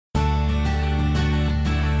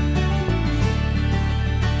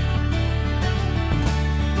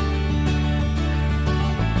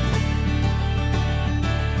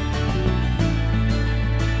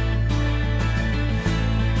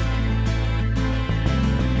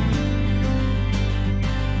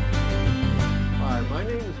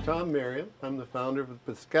Tom Merriam. I'm the founder of the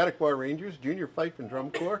Piscataqua Rangers, Junior Fife and Drum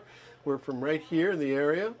Corps. We're from right here in the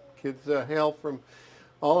area. Kids hail from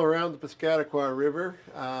all around the Piscataqua River.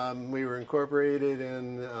 We were incorporated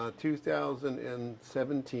in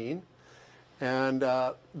 2017. And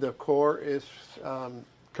the Corps is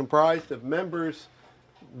comprised of members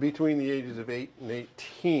between the ages of 8 and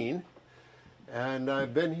 18. And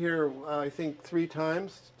I've been here, I think, 3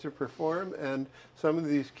 times to perform, and some of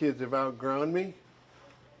these kids have outgrown me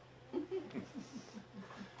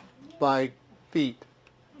by feet,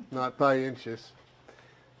 not by inches.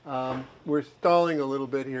 We're stalling a little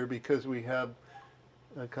bit here because we have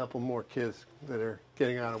a couple more kids that are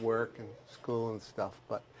getting out of work and school and stuff.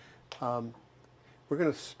 But we're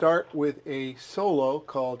going to start with a solo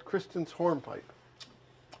called Kristen's Hornpipe.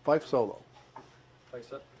 Fife solo.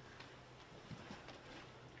 Fife up.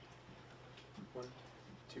 1,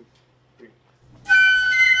 2, 3.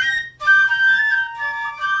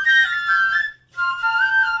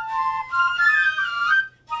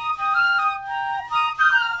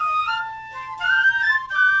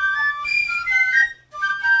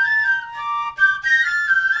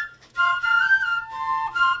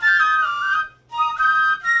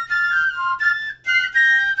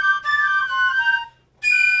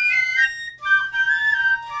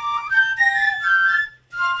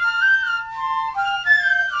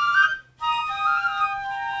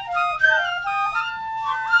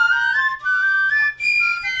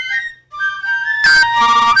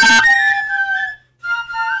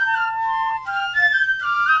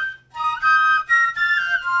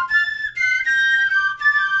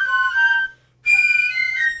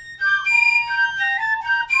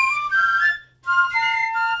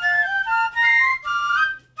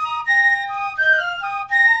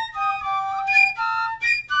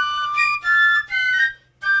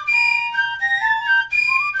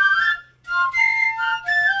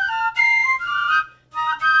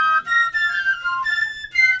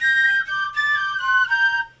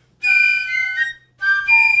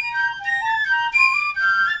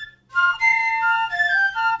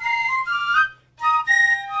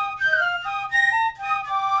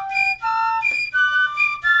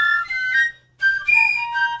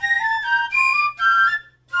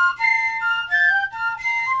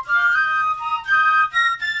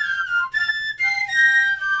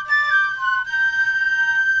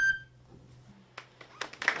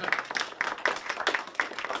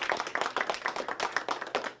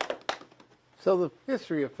 So the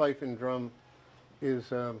history of fife and drum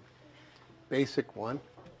is a basic one.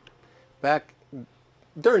 Back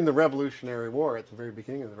during the Revolutionary War, at the very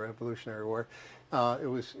beginning of the Revolutionary War, it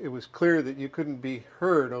was clear that you couldn't be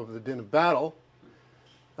heard over the din of battle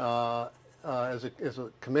as a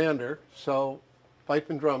commander. So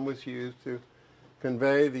fife and drum was used to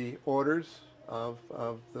convey the orders of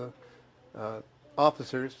the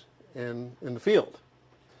officers in the field.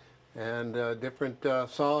 And different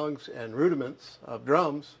songs and rudiments of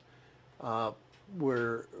drums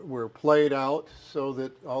were played out so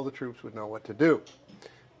that all the troops would know what to do.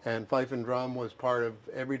 And fife and drum was part of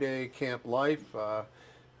everyday camp life.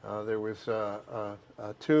 There was a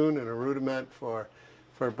tune and a rudiment for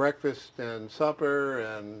breakfast and supper,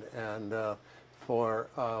 and for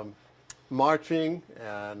marching,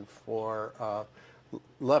 and for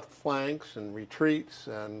left flanks and retreats,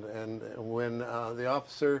 and when the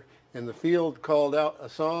officer in the field called out a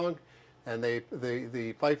song and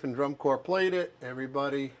the fife and drum corps played it,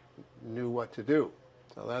 everybody knew what to do.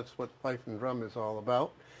 So that's what fife and drum is all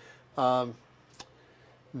about.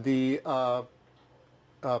 The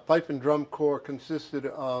fife and drum corps consisted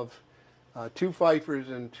of 2 fifers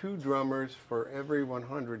and 2 drummers for every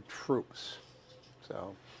 100 troops.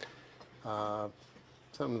 So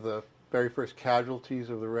some of the very first casualties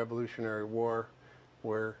of the Revolutionary War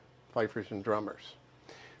were fifers and drummers.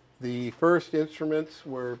 The first instruments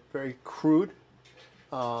were very crude.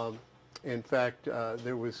 In fact,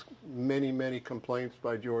 there was many complaints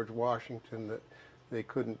by George Washington that they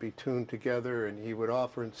couldn't be tuned together, and he would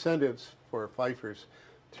offer incentives for fifers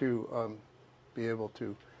to be able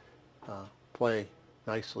to play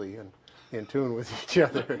nicely and in tune with each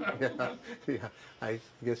other. Yeah. I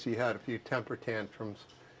guess he had a few temper tantrums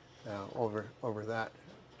over that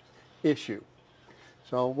issue.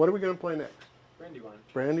 So what are we going to play next? Brandywine.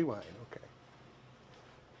 Brandywine, okay.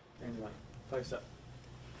 Brandywine. 5 step.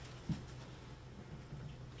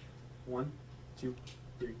 1, 2,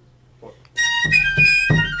 3, 4.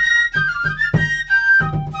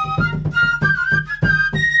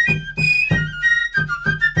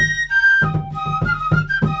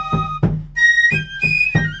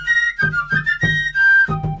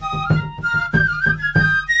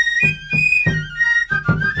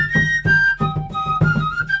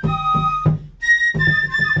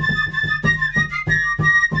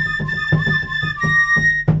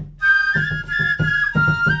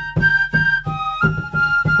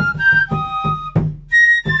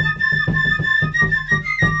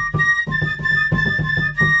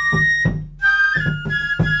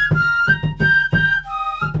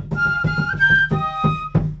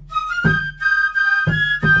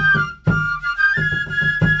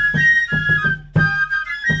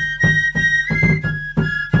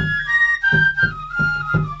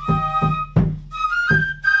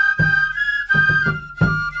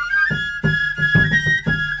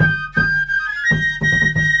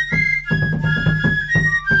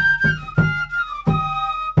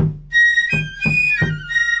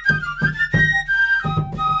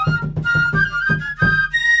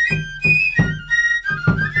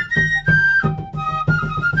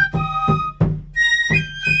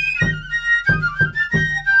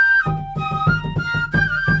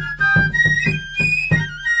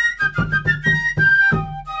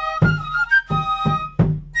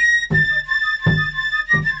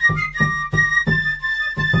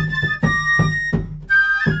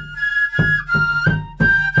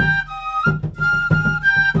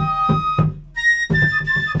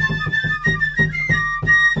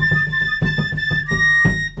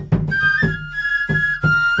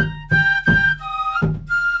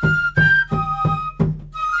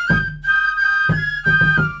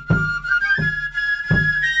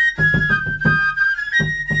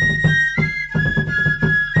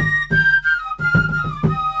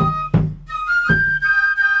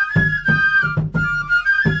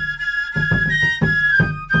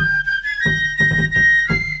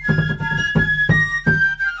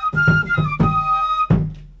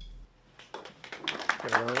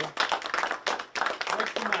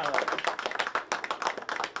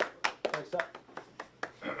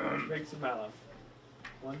 Make some mallow.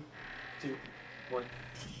 1, 2, 1,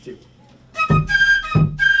 2.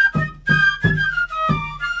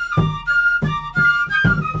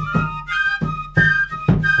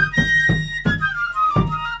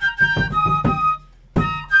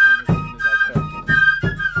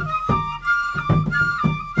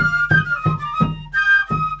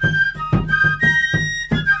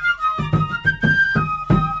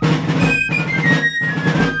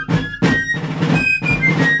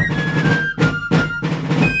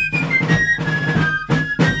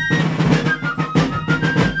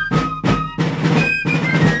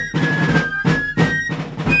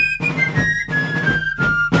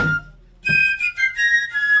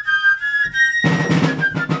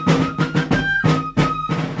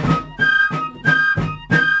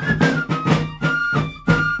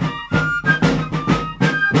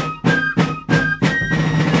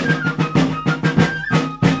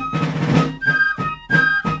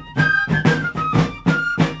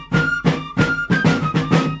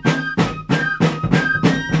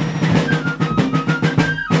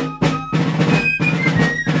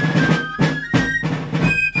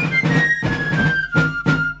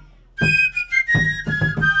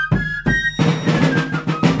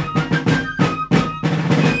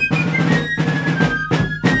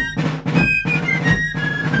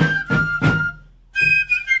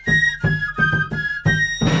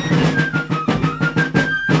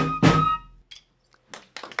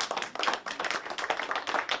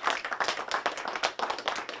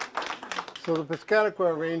 So the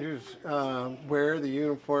Piscataqua Rangers wear the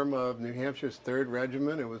uniform of New Hampshire's 3rd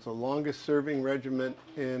Regiment. It was the longest-serving regiment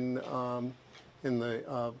in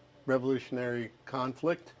the Revolutionary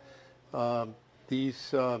conflict. The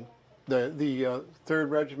 3rd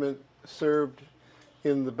Regiment served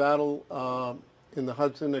in the battle in the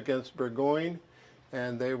Hudson against Burgoyne,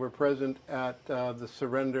 and they were present at the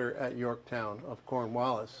surrender at Yorktown of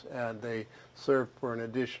Cornwallis, and they served for an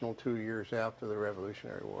additional 2 years after the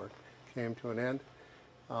Revolutionary War came to an end.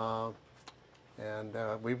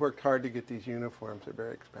 We worked hard to get these uniforms. They're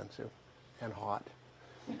very expensive and hot.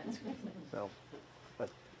 So, but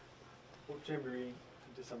Fort Jamboree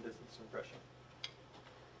into some distance from Prussia.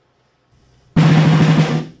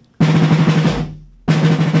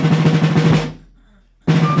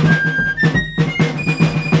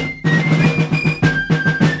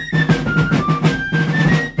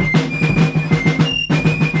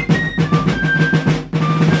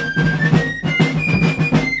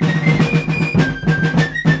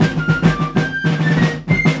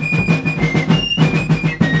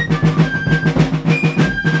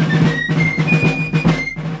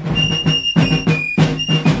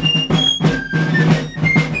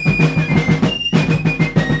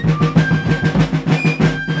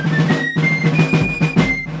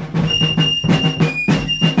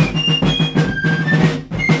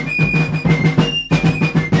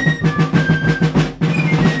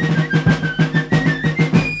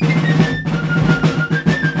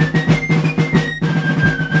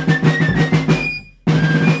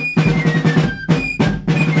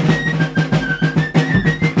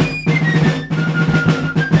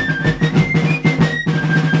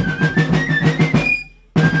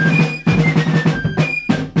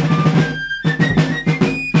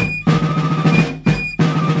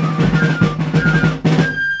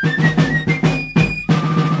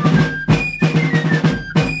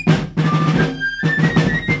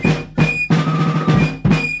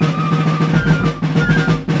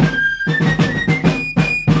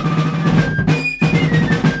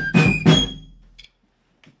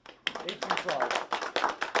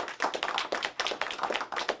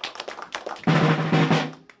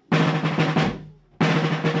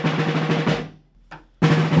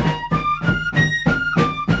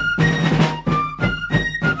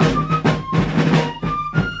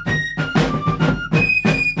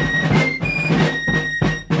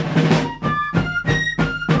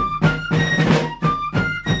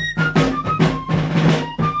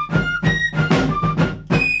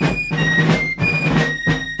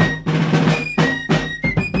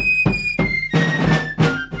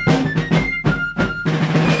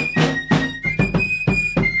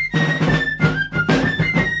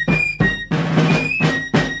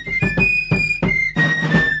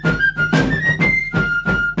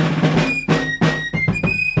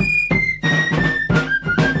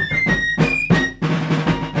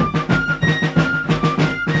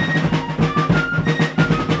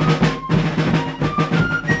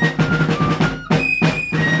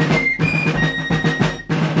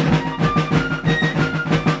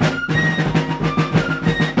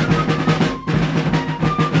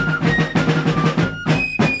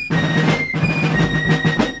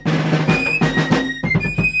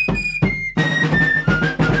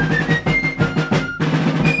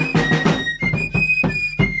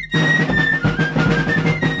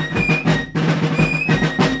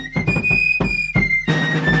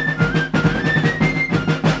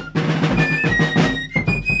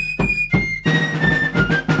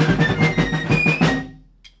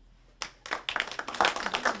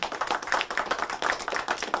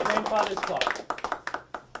 grandfather's clock.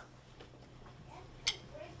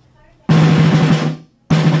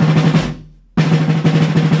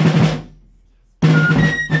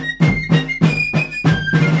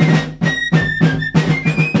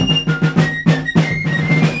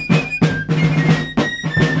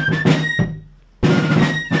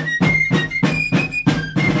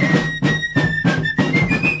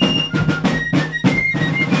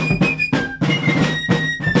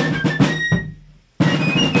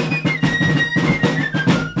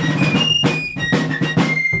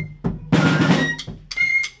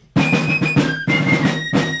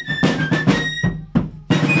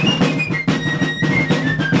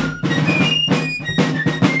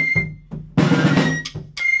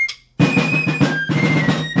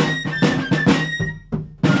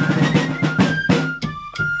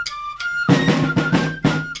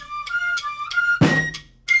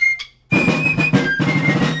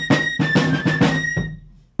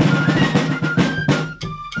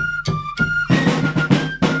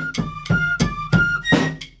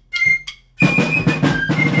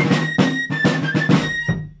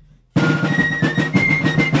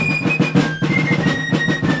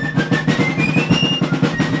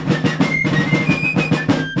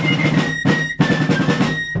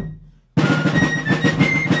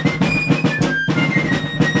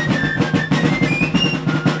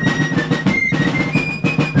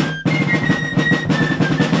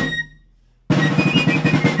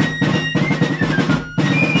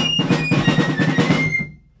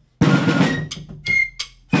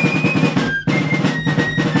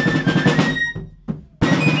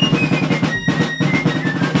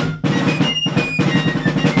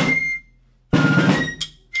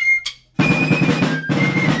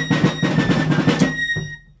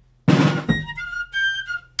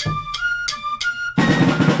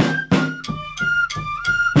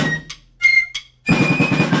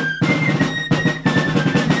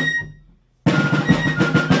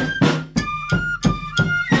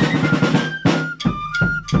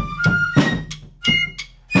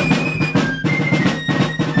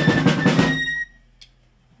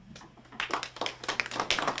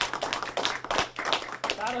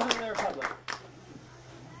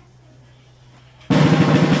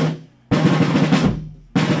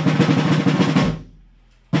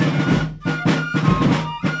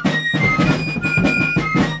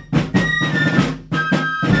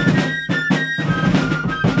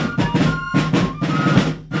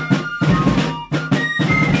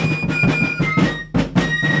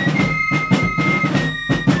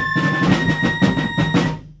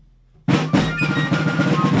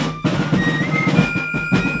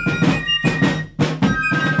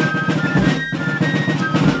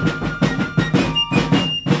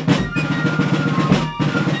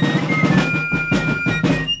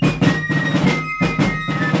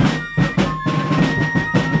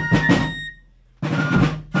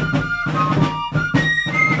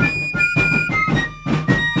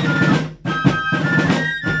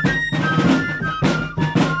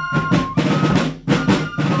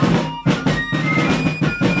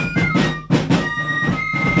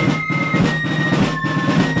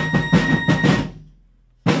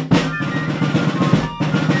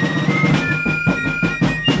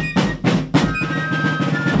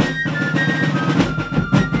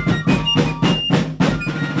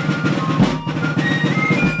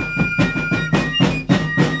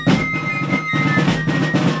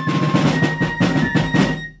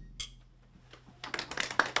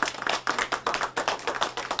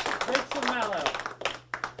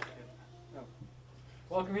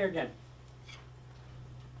 Welcome here again.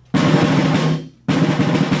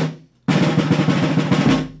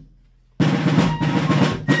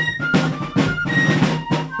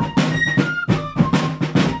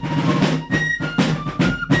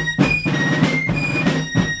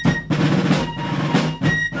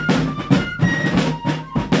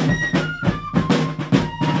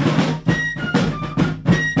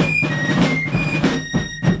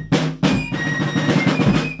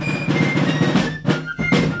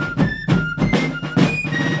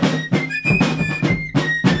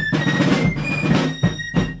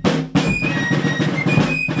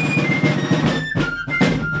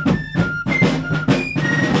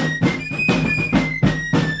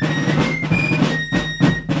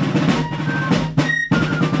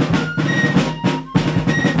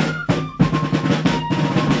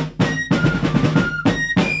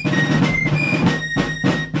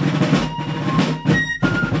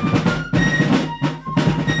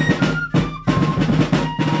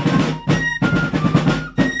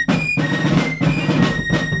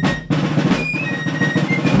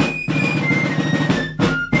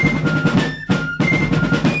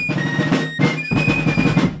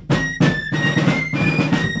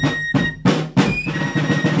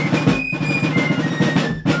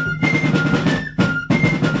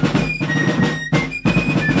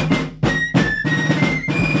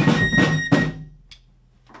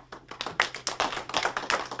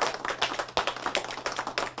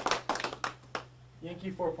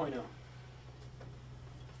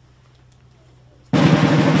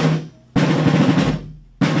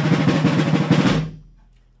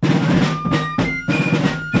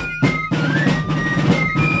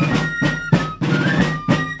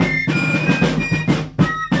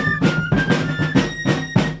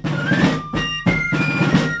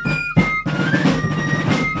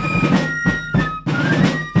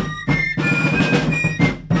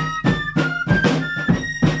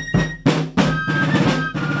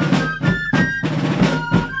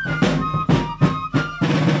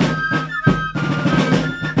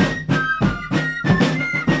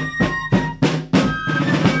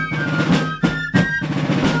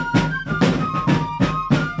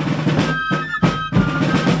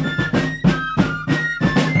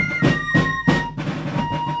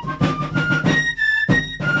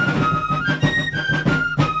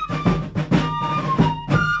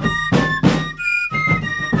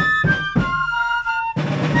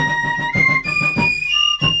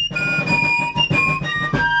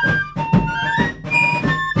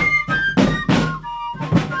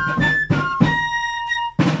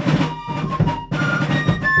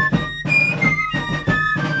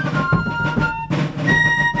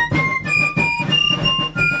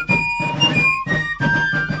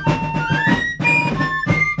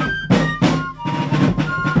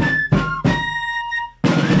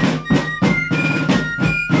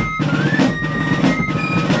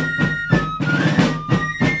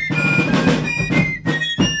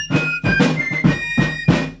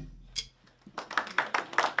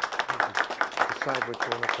 decide what you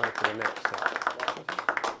want to play for the next set.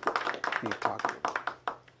 Keep talking.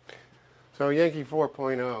 So Yankee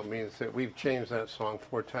 4.0 means that we've changed that song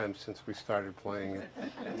 4 times since we started playing it.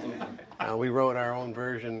 We wrote our own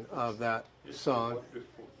version of that song.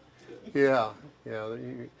 Yeah.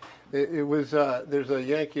 It was, there's a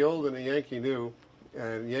Yankee Old and a Yankee New,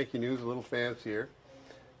 and Yankee New is a little fancier.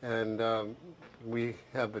 And we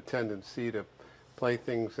have a tendency to play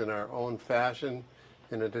things in our own fashion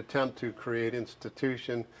in an attempt to create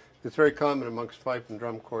institution. It's very common amongst fife and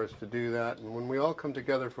drum corps to do that. And when we all come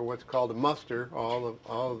together for what's called a muster, all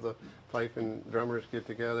of the fife and drummers get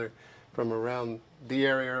together from around the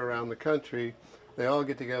area, around the country, they all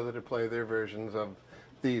get together to play their versions of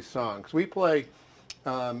these songs. We play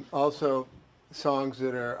also songs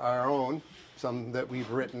that are our own, some that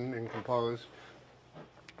we've written and composed.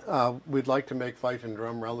 We'd like to make fife and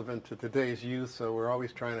drum relevant to today's youth, so we're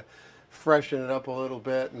always trying to freshen it up a little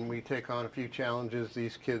bit, and we take on a few challenges.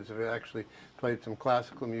 These kids have actually played some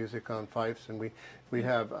classical music on fifes, and we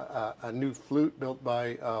have a new flute built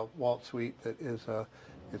by Walt Sweet that is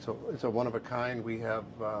it's a one of a kind. We have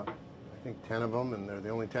I think 10 of them, and they're the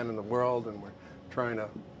only 10 in the world, and we're trying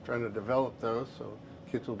to develop those. So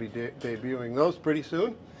kids will be debuting those pretty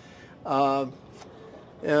soon. And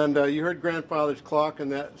you heard Grandfather's Clock in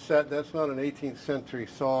that set. That's not an 18th century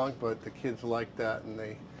song, but the kids liked that, and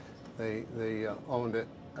they owned it.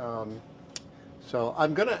 So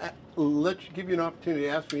I'm going to give you an opportunity to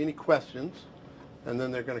ask me any questions, and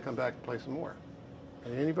then they're going to come back and play some more.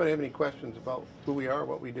 Anybody have any questions about who we are,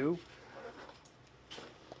 what we do?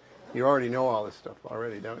 You already know all this stuff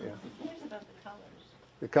already, don't you? Here's about the colors.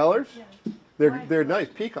 The colors? Yeah. They're nice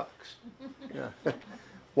peacocks. Yeah.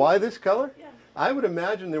 Why this color? Yeah. I would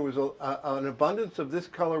imagine there was an abundance of this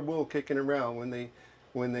color wool kicking around when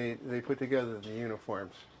they put together the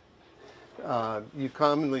uniforms. You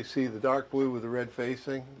commonly see the dark blue with the red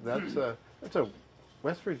facing. That's a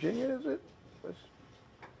West Virginia, is it?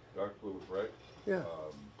 Dark blue with red? Yeah.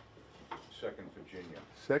 2nd Virginia.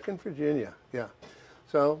 2nd Virginia, yeah.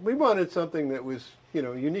 So we wanted something that was,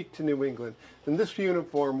 unique to New England. And this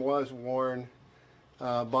uniform was worn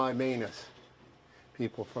by Mainers,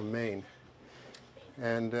 people from Maine.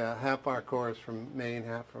 And half our corps is from Maine,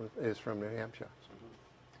 half is from New Hampshire.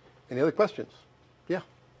 Any other questions? Yeah.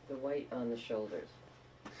 The white on the shoulders.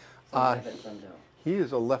 Uh, Some have it, some don't. He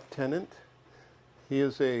is a lieutenant. He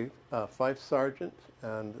is a fife sergeant,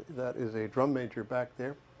 and that is a drum major back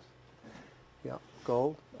there. Yeah,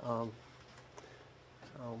 gold.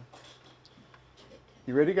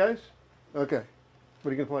 You ready, guys? Okay.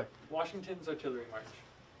 What are you going to play? Washington's Artillery March.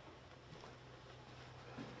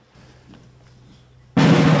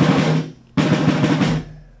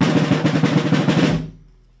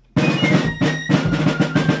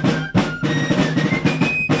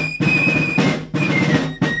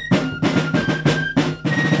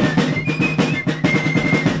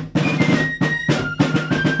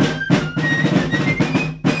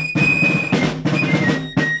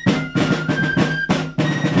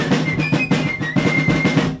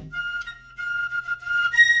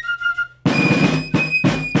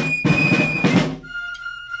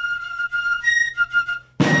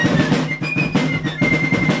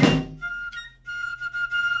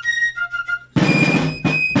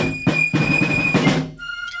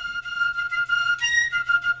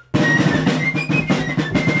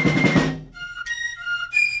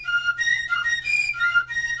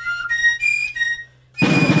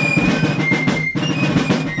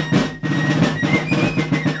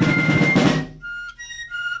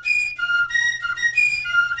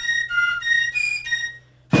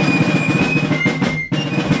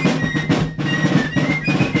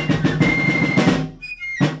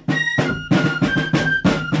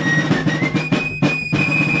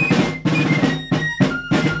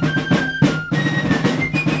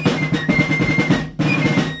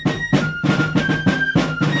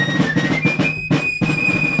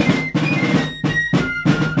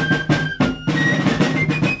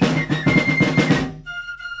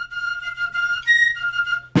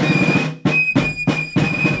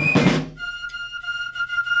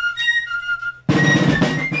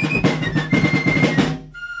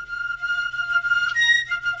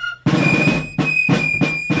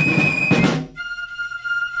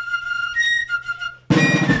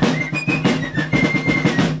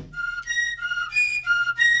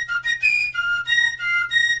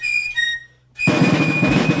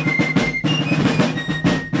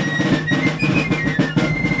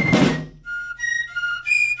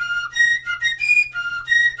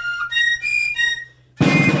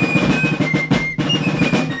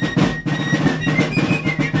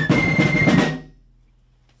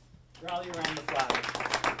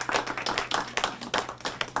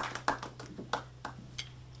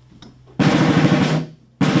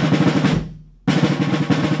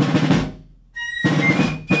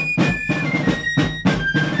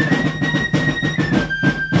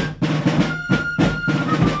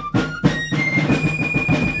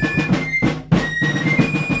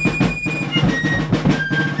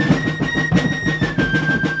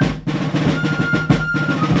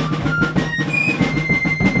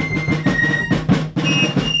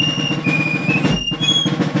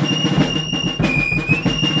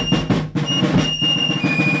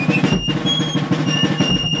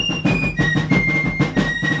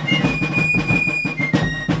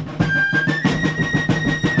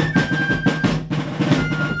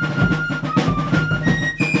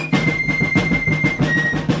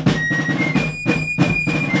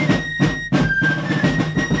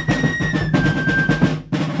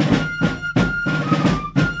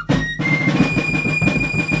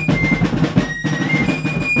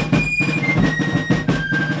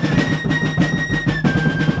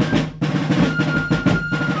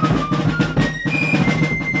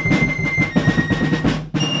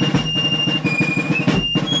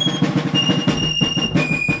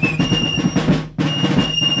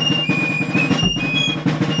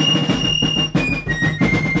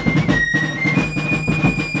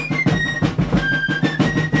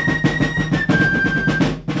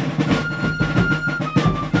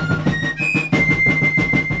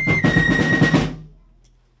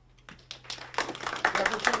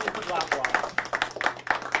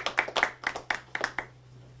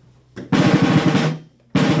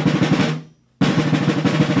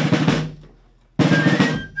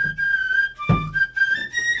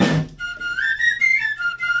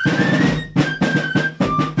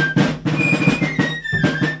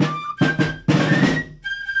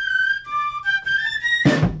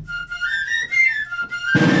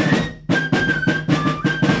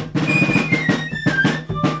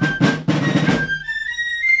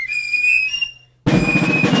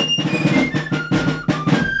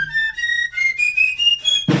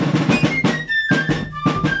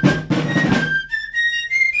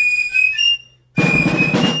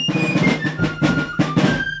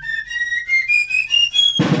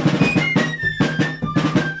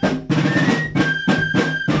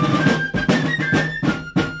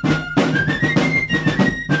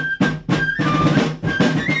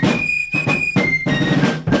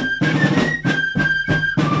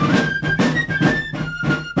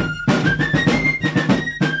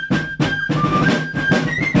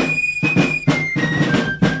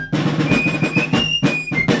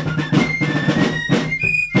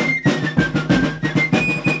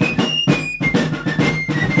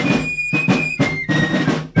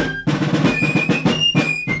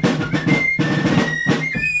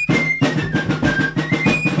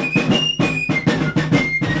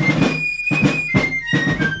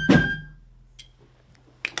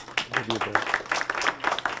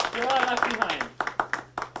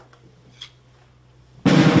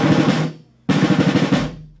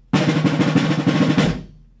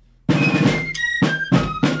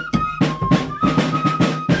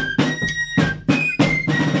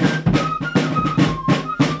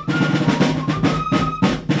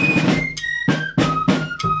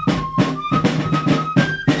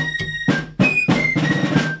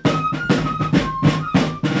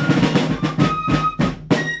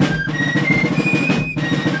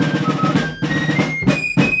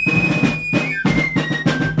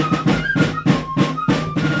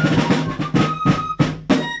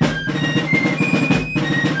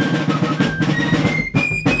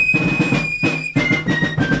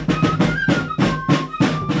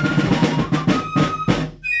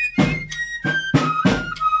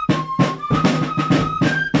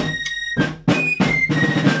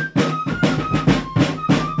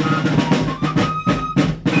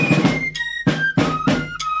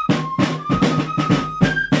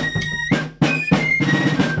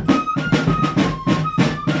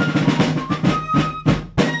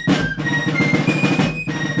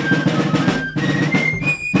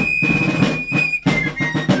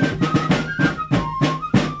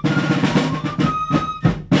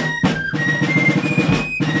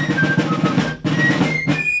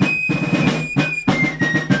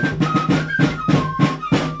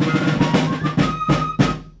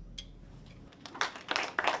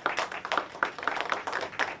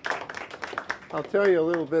 show you a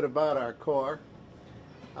little bit about our corps.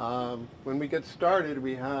 When we get started,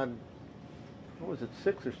 we had, what was it,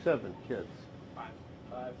 6 or 7 kids?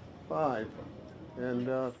 5. 5.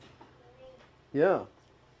 And yeah,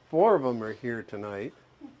 4 of them are here tonight.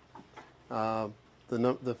 The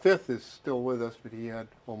 5th is still with us, but he had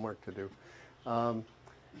homework to do.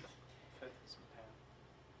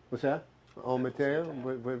 What's that? Oh, Mateo?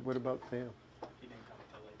 What about Sam? He didn't come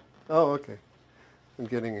until later. Oh, okay. I'm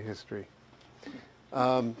getting a history.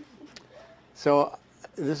 So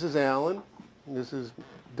this is Alan. This is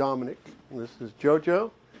Dominic. This is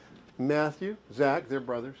Jojo, Matthew, Zach. They're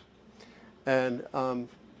brothers. And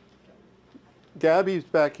Gabby's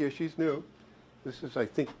back here. She's new. This is, I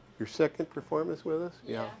think, your 2nd performance with us.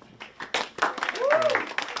 Yeah.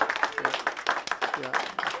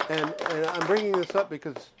 And I'm bringing this up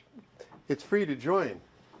because it's free to join.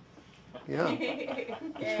 Yeah,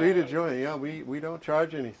 it's free to join. Yeah, we don't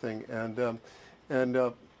charge anything, and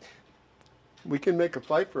we can make a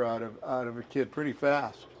Fifer out of a kid pretty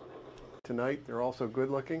fast. Tonight, they're also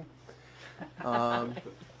good looking.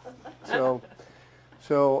 So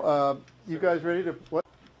you guys ready to what?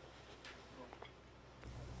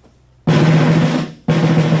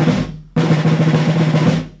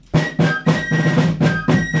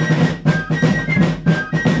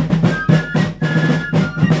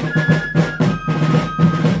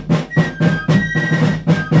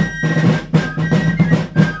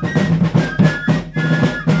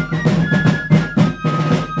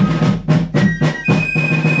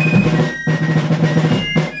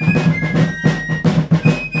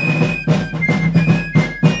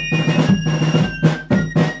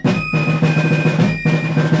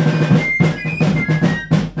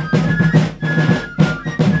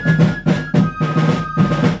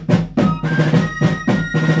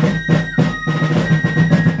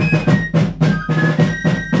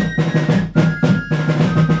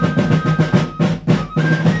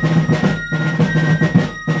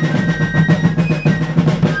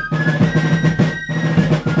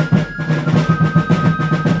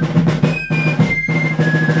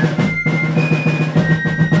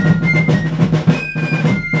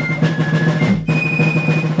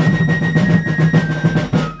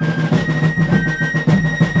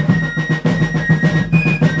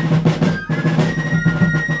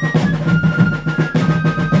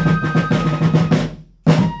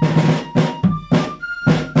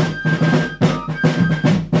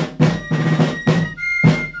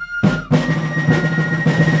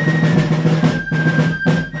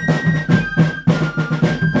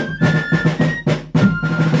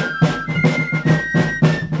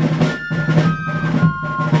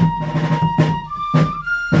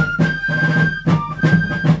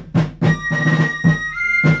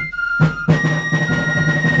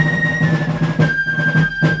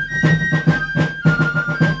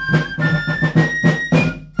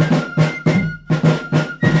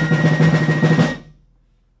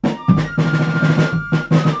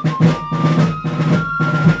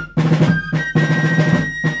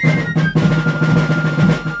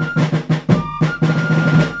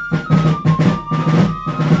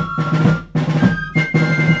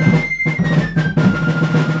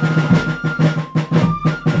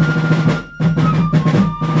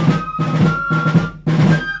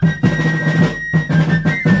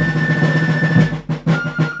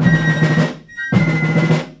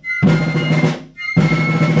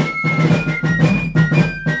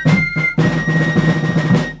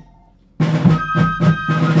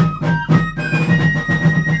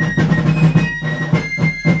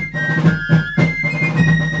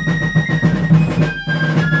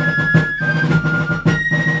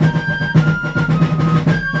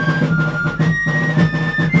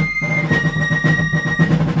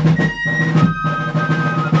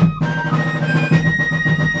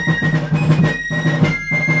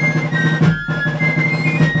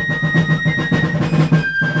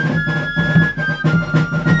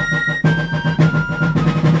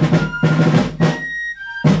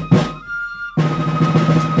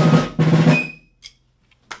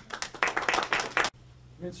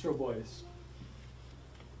 Minstrel Boys.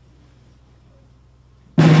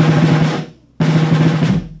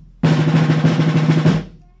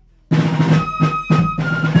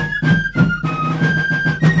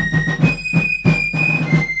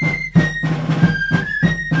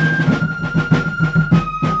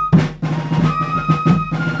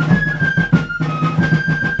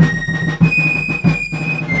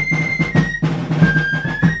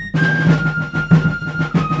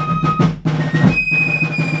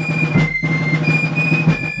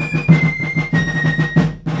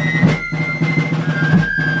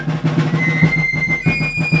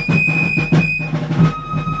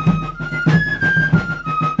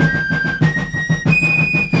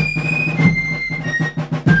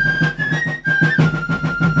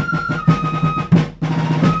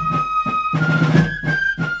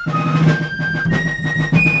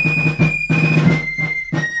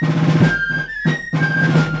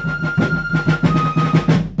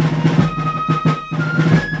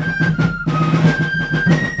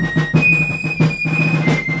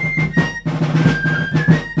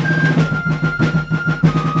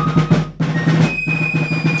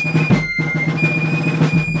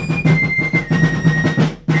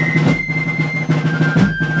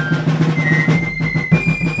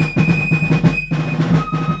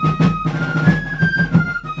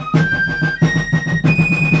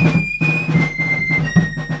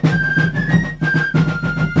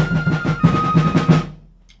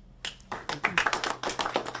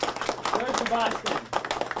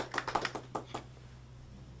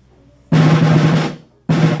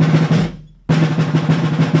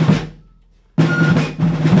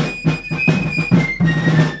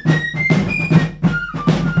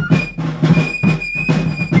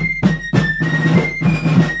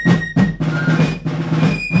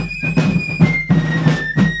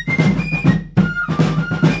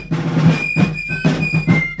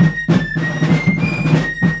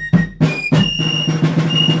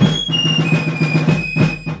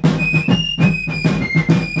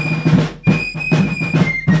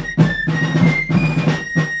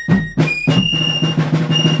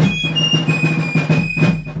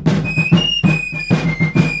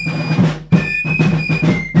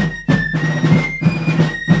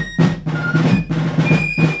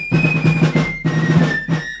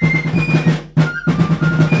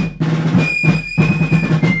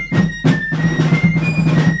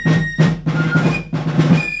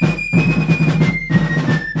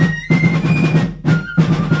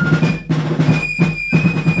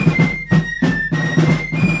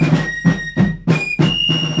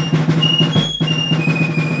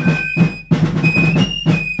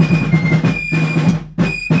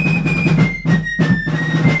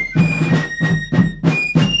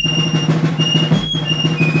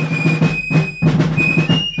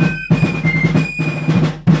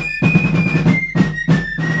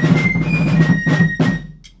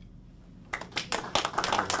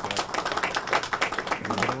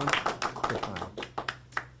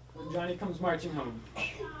 Johnny Comes Marching Home.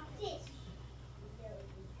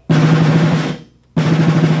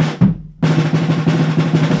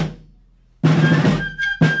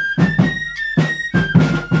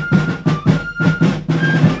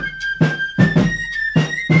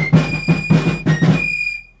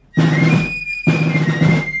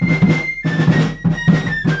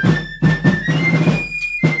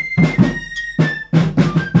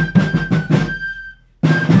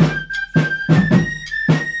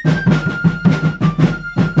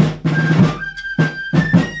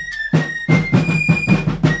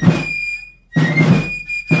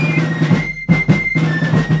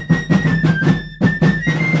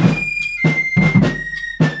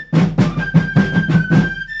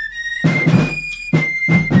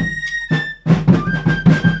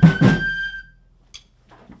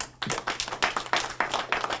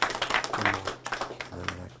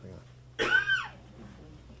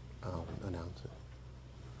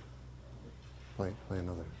 Play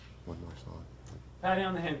another one more song. Patty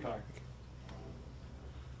on the hand car.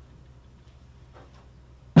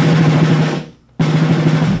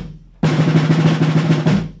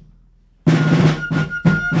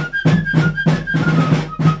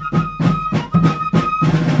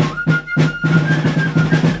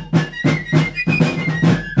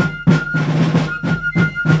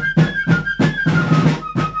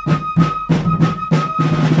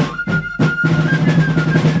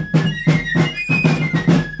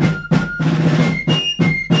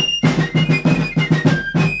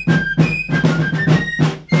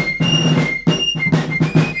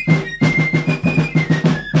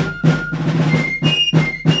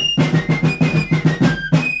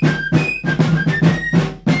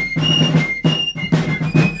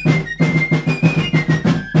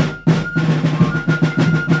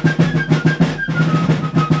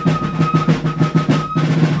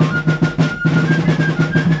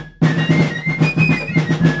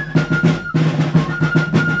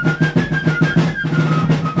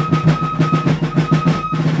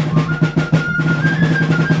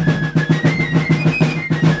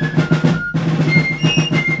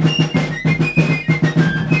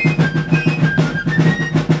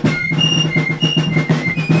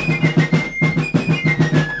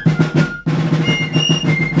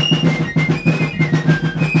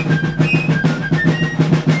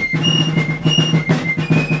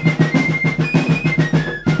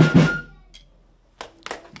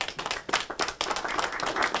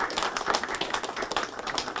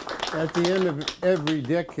 At the end of every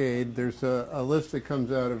decade, there's a list that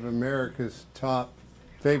comes out of America's top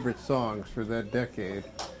favorite songs for that decade.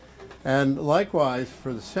 And likewise,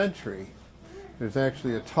 for the century, there's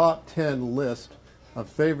actually a top 10 list of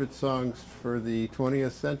favorite songs for the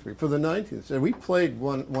 20th century, for the 19th century. We played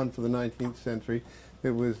one for the 19th century.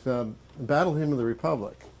 It was Battle Hymn of the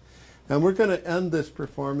Republic. And we're going to end this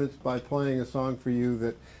performance by playing a song for you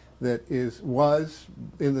that was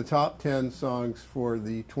in the top 10 songs for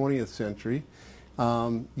the 20th century.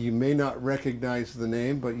 You may not recognize the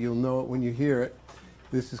name, but you'll know it when you hear it.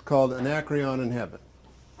 This is called Anacreon in Heaven.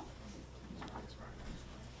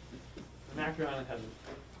 Anacreon in Heaven.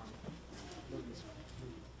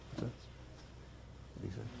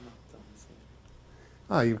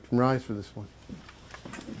 Ah, you can rise for this one.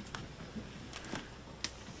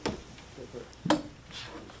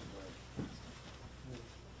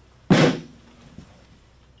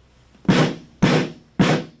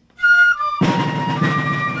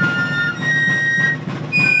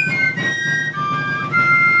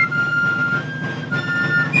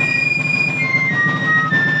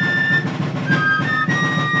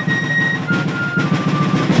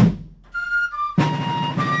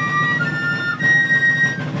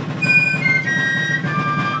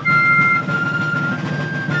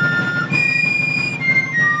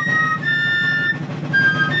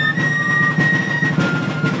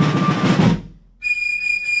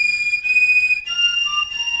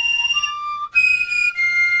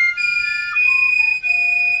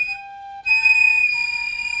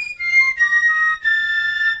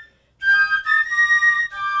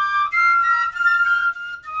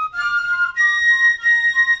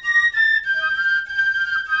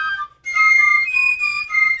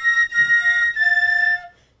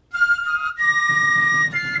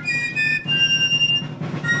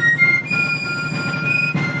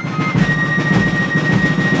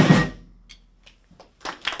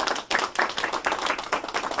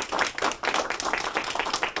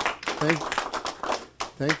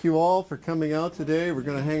 Thank you all for coming out today. We're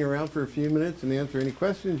going to hang around for a few minutes and answer any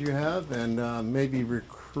questions you have, and maybe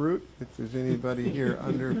recruit if there's anybody here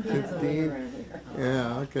under 15.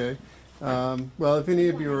 Yeah, okay. Well, if any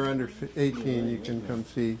of you are under 18, you can come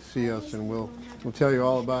see us, and we'll tell you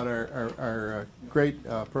all about our great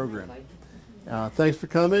program. Thanks for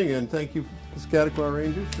coming, and thank you, Piscataqua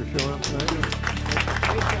Rangers, for showing up tonight.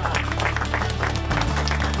 Great job.